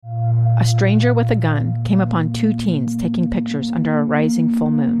a stranger with a gun came upon two teens taking pictures under a rising full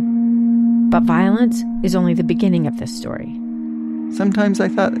moon. But violence is only the beginning of this story. Sometimes I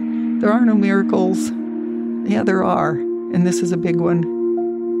thought, there are no miracles. Yeah, there are, and this is a big one.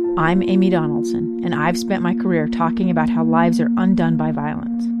 I'm Amy Donaldson, and I've spent my career talking about how lives are undone by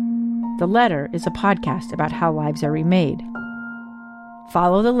violence. The Letter is a podcast about how lives are remade.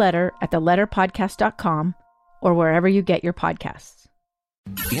 Follow The Letter at theletterpodcast.com or wherever you get your podcasts.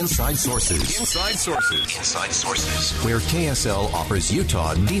 Inside Sources. Inside Sources. Inside Sources. Where KSL offers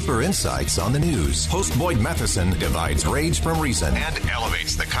Utah deeper insights on the news. Host Boyd Matheson divides rage from reason and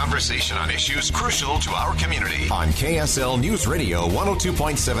elevates the conversation on issues crucial to our community. On KSL News Radio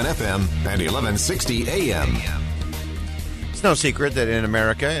 102.7 FM and 1160 AM. It's no secret that in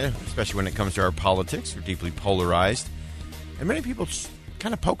America, especially when it comes to our politics, we're deeply polarized. And many people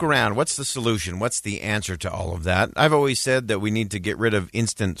kind of poke around. What's the solution? What's the answer to all of that? I've always said that we need to get rid of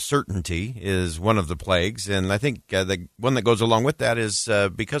instant certainty is one of the plagues. And I think the one that goes along with that is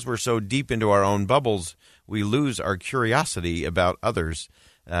because we're so deep into our own bubbles, we lose our curiosity about others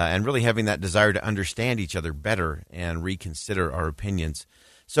and really having that desire to understand each other better and reconsider our opinions.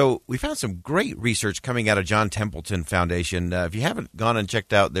 So we found some great research coming out of John Templeton Foundation. If you haven't gone and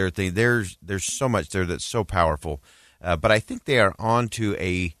checked out their thing, there's so much there that's so powerful. But I think they are on to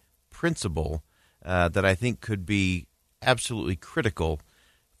a principle that I think could be absolutely critical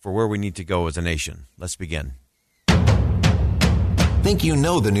for where we need to go as a nation. Let's begin. Think you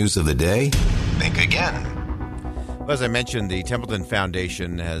know the news of the day? Think again. Well, as I mentioned, the Templeton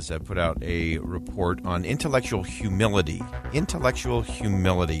Foundation has put out a report on intellectual humility. Intellectual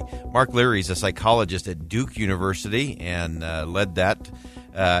humility. Mark Leary is a psychologist at Duke University and led that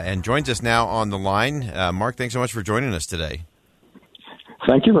and joins us now on the line. Mark, thanks so much for joining us today.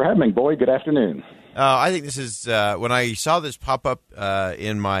 Thank you for having me, Boyd. Good afternoon. I think this is, when I saw this pop up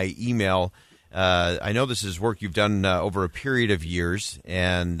in my email, I know this is work you've done over a period of years,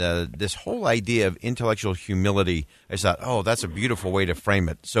 and this whole idea of intellectual humility, I thought, oh, that's a beautiful way to frame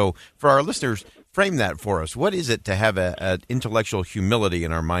it. So for our listeners, frame that for us. What is it to have an intellectual humility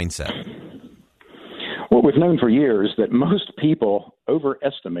in our mindset? Well, we've known for years that most people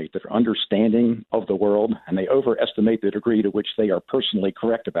overestimate their understanding of the world, and they overestimate the degree to which they are personally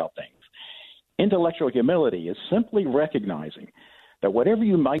correct about things. Intellectual humility is simply recognizing that whatever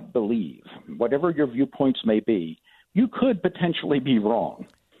you might believe, whatever your viewpoints may be, you could potentially be wrong.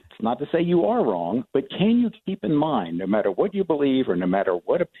 It's not to say you are wrong, but can you keep in mind, no matter what you believe or no matter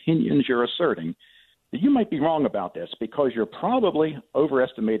what opinions you're asserting, that you might be wrong about this because you're probably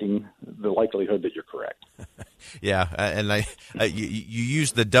overestimating the likelihood that you're correct. Yeah, and you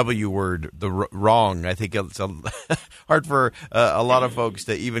use the W word, the wrong. I think it's hard for a lot of folks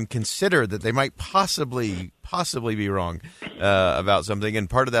to even consider that they might possibly be wrong about something. And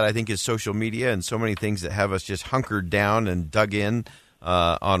part of that, I think, is social media and so many things that have us just hunkered down and dug in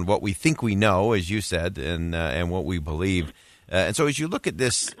on what we think we know, as you said, and what we believe. And so as you look at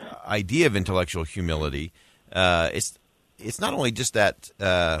this idea of intellectual humility, it's not only just that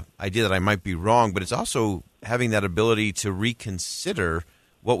idea that I might be wrong, but it's also having that ability to reconsider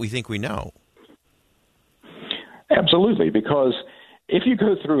what we think we know. Absolutely, because if you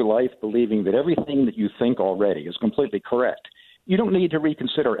go through life believing that everything that you think already is completely correct, you don't need to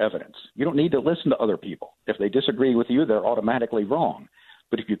reconsider evidence. You don't need to listen to other people. If they disagree with you, they're automatically wrong.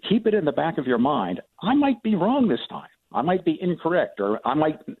 But if you keep it in the back of your mind, I might be wrong this time. I might be incorrect, or I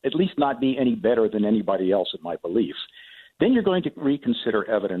might at least not be any better than anybody else in my beliefs. Then you're going to reconsider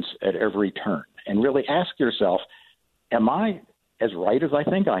evidence at every turn and really ask yourself, am I as right as I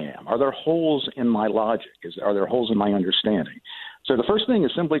think I am? Are there holes in my logic? Are there holes in my understanding? So the first thing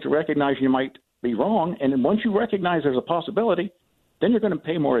is simply to recognize you might be wrong. And then once you recognize there's a possibility, then you're going to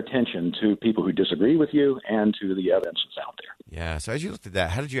pay more attention to people who disagree with you and to the evidence that's out there. Yeah. So as you looked at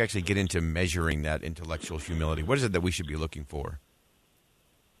that, how did you actually get into measuring that intellectual humility? What is it that we should be looking for?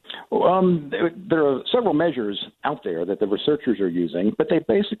 There are several measures out there that the researchers are using, but they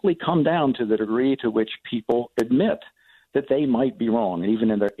basically come down to the degree to which people admit that they might be wrong, even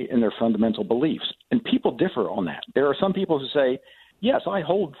in their fundamental beliefs. And people differ on that. There are some people who say, yes, I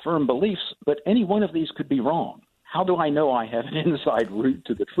hold firm beliefs, but any one of these could be wrong. How do I know I have an inside route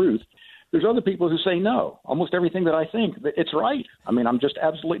to the truth? There's other people who say, no, almost everything that I think, it's right. I mean, I'm just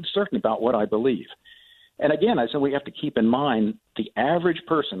absolutely certain about what I believe. And again, I said we have to keep in mind the average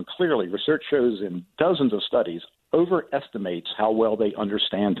person, clearly, research shows in dozens of studies, overestimates how well they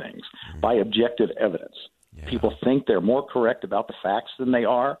understand things by objective evidence. Yeah. People think they're more correct about the facts than they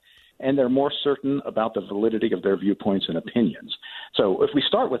are, and they're more certain about the validity of their viewpoints and opinions. So if we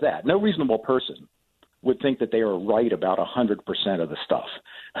start with that, no reasonable person would think that they are right about 100% of the stuff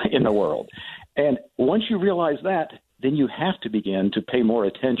in the world. And once you realize that, then you have to begin to pay more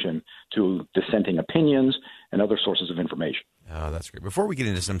attention to dissenting opinions and other sources of information. Oh, that's great. Before we get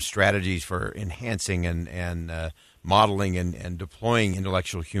into some strategies for enhancing and modeling and deploying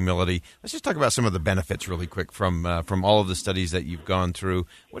intellectual humility, let's just talk about some of the benefits really quick from all of the studies that you've gone through.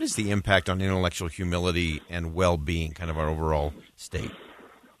 What is the impact on intellectual humility and well-being, kind of our overall state?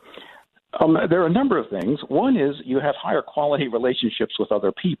 There are a number of things. One is you have higher quality relationships with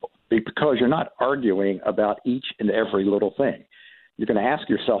other people because you're not arguing about each and every little thing. You're going to ask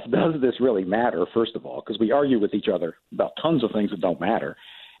yourself, does this really matter, first of all, because we argue with each other about tons of things that don't matter.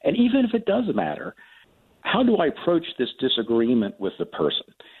 And even if it does matter, how do I approach this disagreement with the person?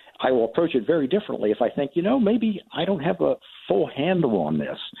 I will approach it very differently if I think, maybe I don't have a full handle on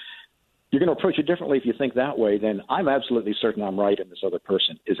this. You're going to approach it differently if you think that way, then I'm absolutely certain I'm right and this other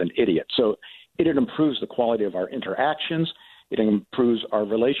person is an idiot. So it improves the quality of our interactions. It improves our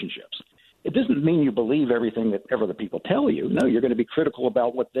relationships. It doesn't mean you believe everything that ever the people tell you. No, you're going to be critical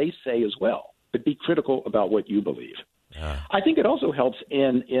about what they say as well, but be critical about what you believe. I think it also helps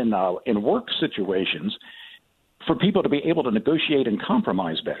in work situations for people to be able to negotiate and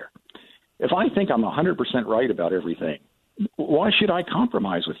compromise better. If I think I'm 100% right about everything, why should I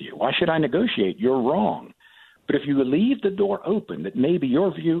compromise with you? Why should I negotiate? You're wrong. But if you leave the door open that maybe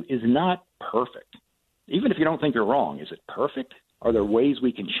your view is not perfect, even if you don't think you're wrong, is it perfect? Are there ways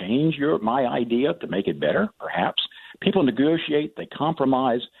we can change my idea to make it better? Perhaps. People negotiate, they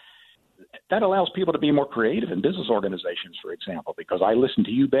compromise. That allows people to be more creative in business organizations, for example, because I listen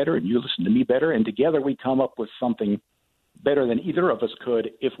to you better and you listen to me better, and together we come up with something better than either of us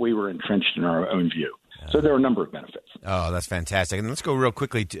could if we were entrenched in our own view. So there are a number of benefits. Oh, that's fantastic. And let's go real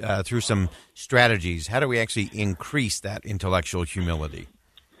quickly through some strategies. How do we actually increase that intellectual humility?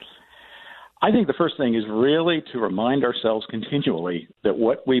 I think the first thing is really to remind ourselves continually that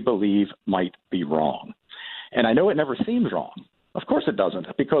what we believe might be wrong. And I know it never seems wrong. Of course it doesn't,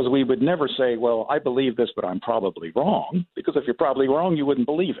 because we would never say, well, I believe this, but I'm probably wrong, because if you're probably wrong, you wouldn't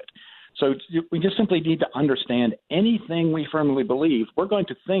believe it. So we just simply need to understand anything we firmly believe, we're going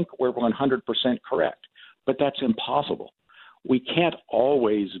to think we're 100% correct, but that's impossible. We can't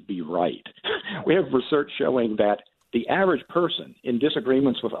always be right. We have research showing that the average person in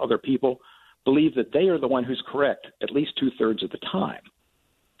disagreements with other people believe that they are the one who's correct at least 2/3 of the time.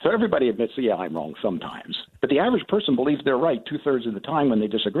 So everybody admits, yeah, I'm wrong sometimes. But the average person believes they're right 2/3 of the time when they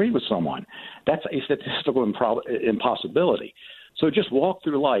disagree with someone. That's a statistical impossibility. So just walk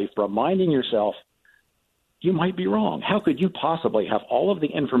through life reminding yourself, you might be wrong. How could you possibly have all of the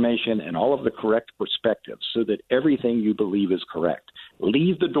information and all of the correct perspectives so that everything you believe is correct?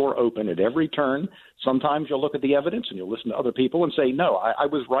 Leave the door open at every turn. Sometimes you'll look at the evidence and you'll listen to other people and say, no, I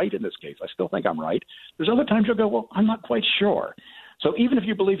was right in this case. I still think I'm right. There's other times you'll go, well, I'm not quite sure. So even if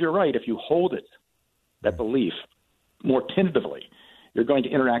you believe you're right, if you hold it, that belief, more tentatively, you're going to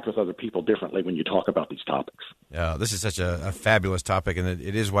interact with other people differently when you talk about these topics. This is such a fabulous topic, and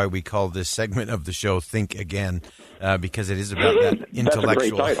it is why we call this segment of the show Think Again, because it is about that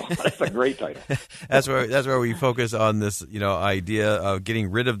intellectual. That's a great title. That's where we focus on this, idea of getting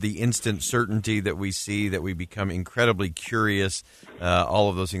rid of the instant certainty that we see, that we become incredibly curious. All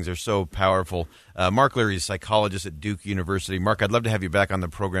of those things are so powerful. Mark Leary is a psychologist at Duke University. Mark, I'd love to have you back on the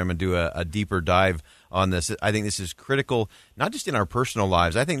program and do a deeper dive on this. I think this is critical, not just in our personal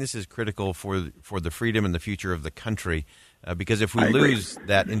lives. I think this is critical for the freedom and the future of the country, because if we lose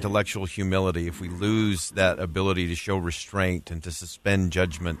that intellectual humility, if we lose that ability to show restraint and to suspend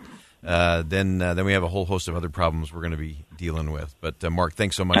judgment, then we have a whole host of other problems we're going to be dealing with. But Mark,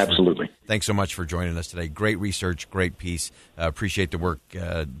 thanks so much. Absolutely. Thanks so much for joining us today. Great research, great piece. Appreciate the work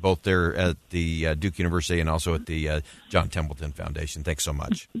both there at the Duke University and also at the John Templeton Foundation. Thanks so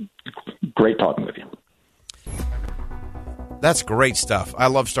much. Great talking with you. That's great stuff. I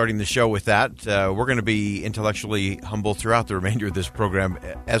love starting the show with that. We're going to be intellectually humble throughout the remainder of this program,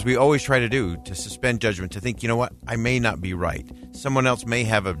 as we always try to do, to suspend judgment, to think, you know what, I may not be right. Someone else may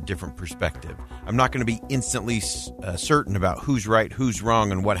have a different perspective. I'm not going to be instantly certain about who's right, who's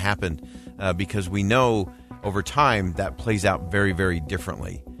wrong, and what happened, because we know over time that plays out very, very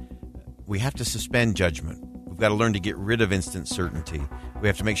differently. We have to suspend judgment. We've got to learn to get rid of instant certainty. We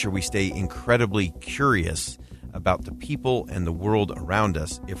have to make sure we stay incredibly curious about the people and the world around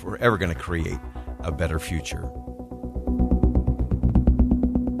us if we're ever going to create a better future.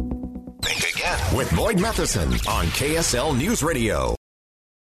 Think Again with Boyd Matheson on KSL News Radio.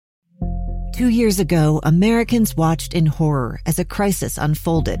 2 years ago, Americans watched in horror as a crisis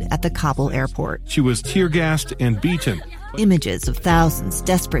unfolded at the Kabul airport. She was tear-gassed and beaten. Images of thousands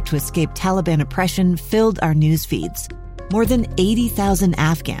desperate to escape Taliban oppression filled our news feeds. More than 80,000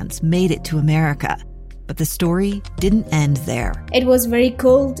 Afghans made it to America. But the story didn't end there. It was very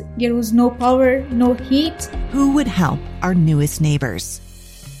cold. There was no power, no heat. Who would help our newest neighbors?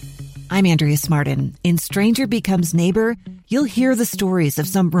 I'm Andrea Smartin. In Stranger Becomes Neighbor, you'll hear the stories of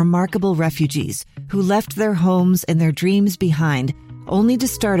some remarkable refugees who left their homes and their dreams behind, only to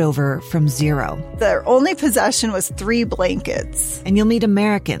start over from zero. Their only possession was 3 blankets. And you'll meet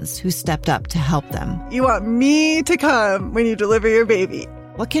Americans who stepped up to help them. You want me to come when you deliver your baby.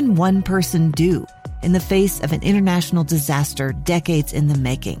 What can one person do in the face of an international disaster decades in the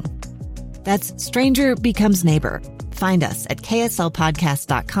making? That's Stranger Becomes Neighbor. Find us at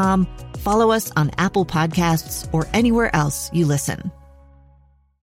kslpodcast.com. Follow us on Apple Podcasts or anywhere else you listen.